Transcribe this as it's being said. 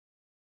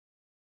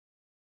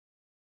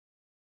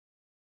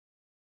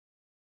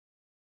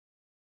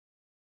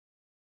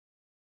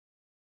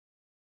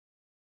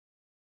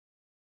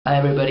Hi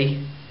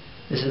everybody,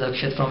 this is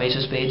Akshat from Ace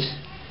of Spades.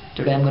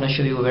 Today I'm going to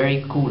show you a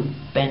very cool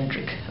pen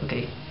trick.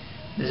 Okay,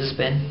 this is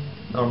pen,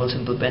 normal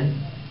simple pen.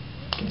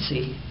 You can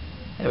see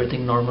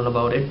everything normal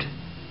about it.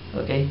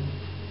 Okay,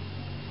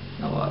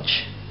 now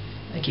watch.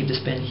 I keep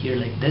this pen here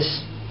like this.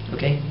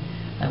 Okay,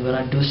 I'm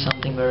going to do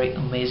something very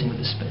amazing with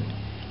this pen.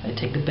 I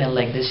take the pen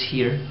like this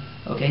here.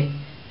 Okay,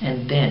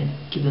 and then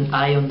keep an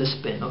eye on this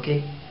pen.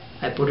 Okay,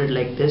 I put it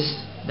like this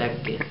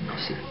back again. Now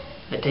see,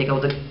 I take out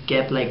the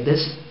cap like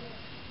this.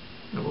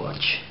 Now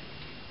watch.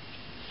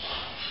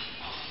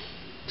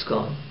 It's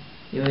gone.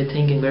 You may be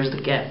thinking, where's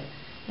the cap?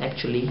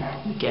 Actually,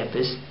 the cap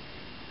is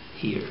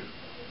here.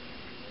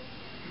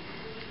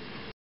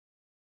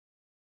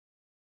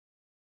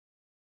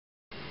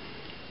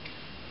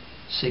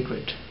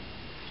 Secret.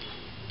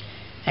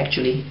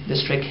 Actually,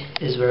 this trick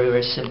is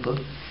very simple.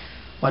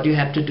 What you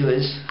have to do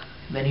is,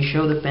 when you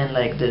show the pen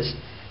like this,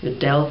 you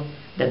tell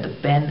that the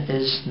pen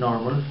is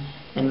normal,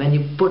 and when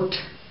you put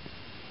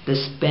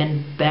this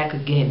pen back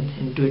again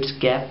into its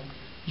cap,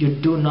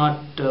 you do not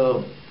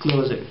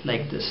close it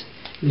like this.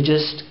 You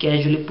just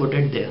casually put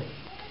it there.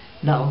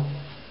 Now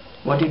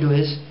what you do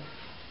is,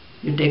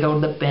 you take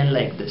out the pen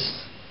like this.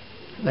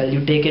 Well,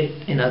 you take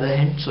it in other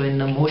hand, so in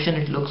the motion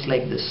it looks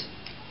like this.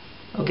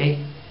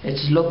 Okay,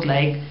 it looks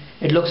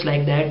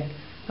like that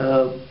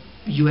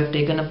you have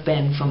taken a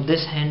pen from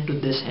this hand to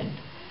this hand.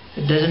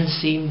 It doesn't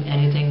seem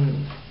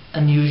anything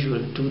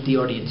unusual to the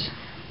audience.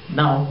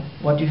 Now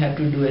what you have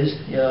to do is,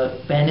 your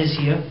pen is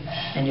here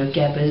and your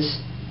cap is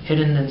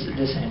hidden in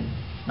this hand.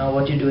 Now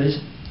what you do is,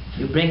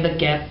 you bring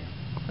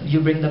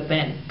the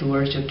pen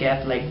towards your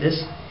cap like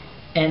this,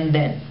 and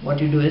then what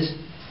you do is,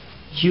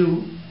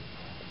 you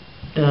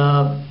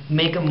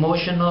make a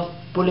motion of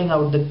pulling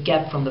out the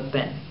cap from the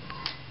pen.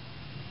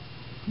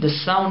 The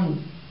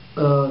sound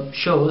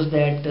shows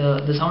that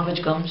the sound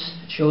which comes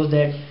shows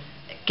that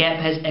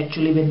cap has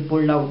actually been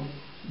pulled out.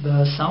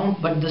 The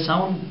sound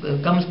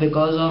comes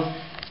because of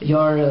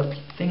your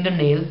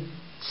fingernail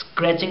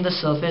scratching the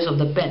surface of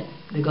the pen.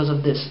 Because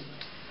of this,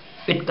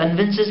 it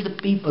convinces the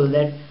people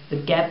that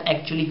the cap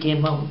actually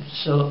came out,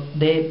 so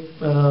they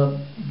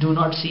do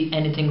not see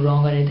anything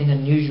wrong or anything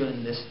unusual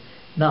in this.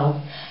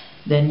 Now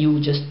then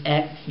you just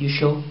act, you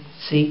show,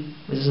 see,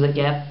 this is the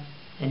cap,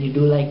 and you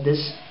do like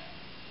this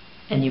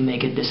and you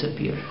make it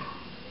disappear,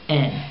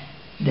 and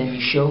then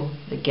you show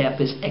the cap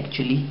is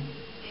actually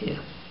here.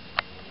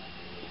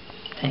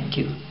 Thank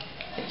you.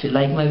 If you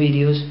like my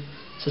videos,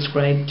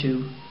 subscribe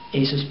to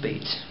Ace of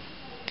Spades.